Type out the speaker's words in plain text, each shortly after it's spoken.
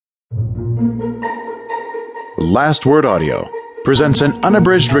Last Word Audio presents an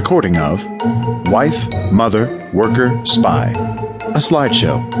unabridged recording of Wife, Mother, Worker, Spy, a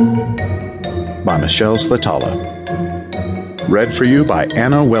slideshow by Michelle Slatalla. Read for you by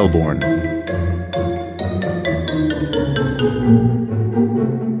Anna Wellborn.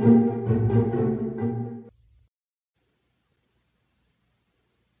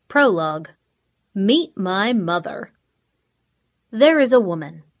 Prologue. Meet my mother. There is a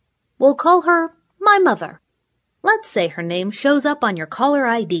woman. We'll call her my mother. Let's say her name shows up on your caller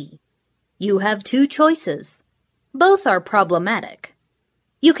ID. You have two choices. Both are problematic.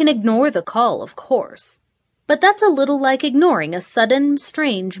 You can ignore the call, of course. But that's a little like ignoring a sudden,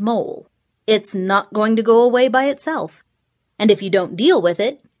 strange mole. It's not going to go away by itself. And if you don't deal with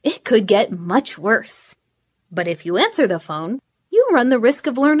it, it could get much worse. But if you answer the phone, you run the risk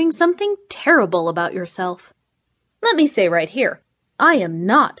of learning something terrible about yourself. Let me say right here, I am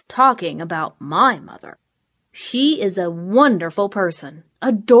not talking about my mother. She is a wonderful person,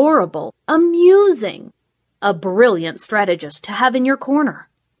 adorable, amusing, a brilliant strategist to have in your corner.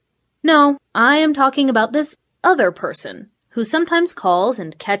 No, I am talking about this other person who sometimes calls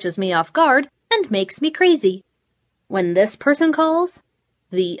and catches me off guard and makes me crazy. When this person calls,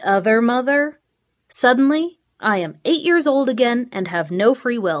 the other mother, suddenly I am 8 years old again and have no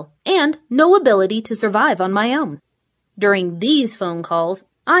free will and no ability to survive on my own. During these phone calls,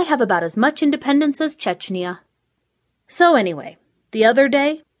 I have about as much independence as Chechnya. So anyway, the other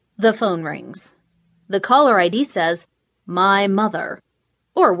day, the phone rings. The caller ID says, my mother,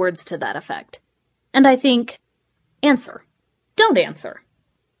 or words to that effect. And I think, answer. Don't answer.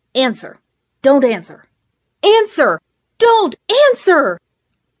 Answer. Don't answer. Answer. Don't answer.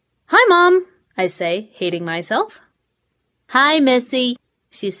 Hi, Mom, I say, hating myself. Hi, Missy,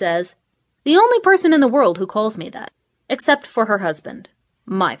 she says, the only person in the world who calls me that, except for her husband,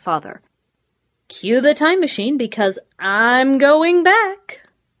 my father. Cue the time machine because I'm going back.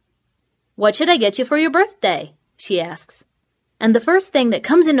 What should I get you for your birthday? She asks. And the first thing that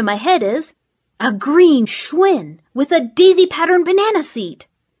comes into my head is a green Schwinn with a daisy-patterned banana seat.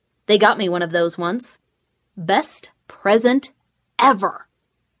 They got me one of those once. Best present ever.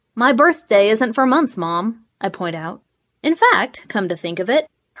 My birthday isn't for months, Mom, I point out. In fact, come to think of it,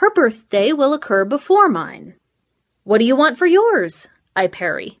 her birthday will occur before mine. What do you want for yours? I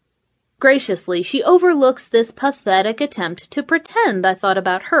parry. Graciously, she overlooks this pathetic attempt to pretend I thought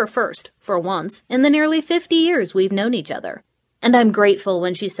about her first, for once, in the nearly 50 years we've known each other. And I'm grateful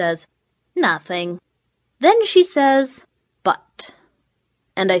when she says, nothing. Then she says, but.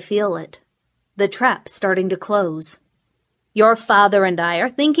 And I feel it. The trap starting to close. Your father and I are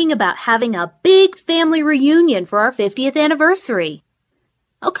thinking about having a big family reunion for our 50th anniversary.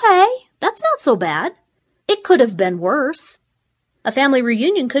 Okay, that's not so bad. It could have been worse. A family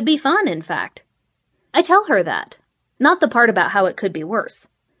reunion could be fun, in fact. I tell her that. Not the part about how it could be worse,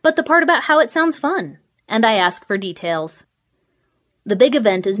 but the part about how it sounds fun, and I ask for details. The big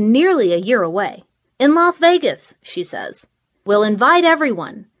event is nearly a year away. In Las Vegas, she says. We'll invite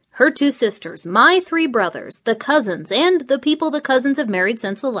everyone. Her 2 sisters, my 3 brothers, the cousins, and the people the cousins have married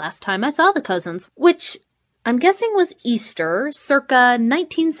since the last time I saw the cousins, which I'm guessing was Easter, circa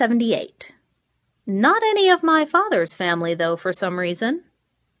 1978. Not any of my father's family, though, for some reason.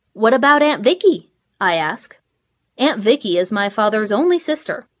 What about Aunt Vicky? I ask. Aunt Vicky is my father's only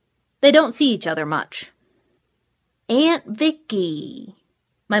sister. They don't see each other much. Aunt Vicky,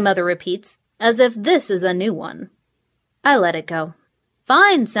 my mother repeats, as if this is a new one. I let it go.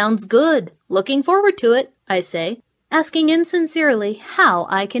 Fine, sounds good. Looking forward to it, I say, asking insincerely how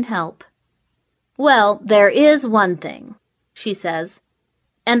I can help. Well, there is one thing, she says,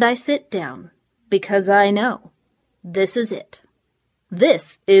 and I sit down. Because I know. This is it.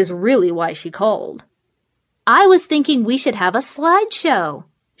 This is really why she called. I was thinking we should have a slideshow,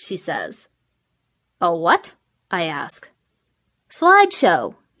 she says. A what? I ask.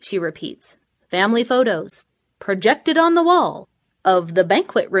 Slideshow, she repeats. Family photos, projected on the wall, of the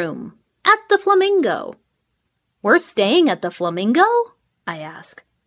banquet room, at the Flamingo. We're staying at the Flamingo? I ask.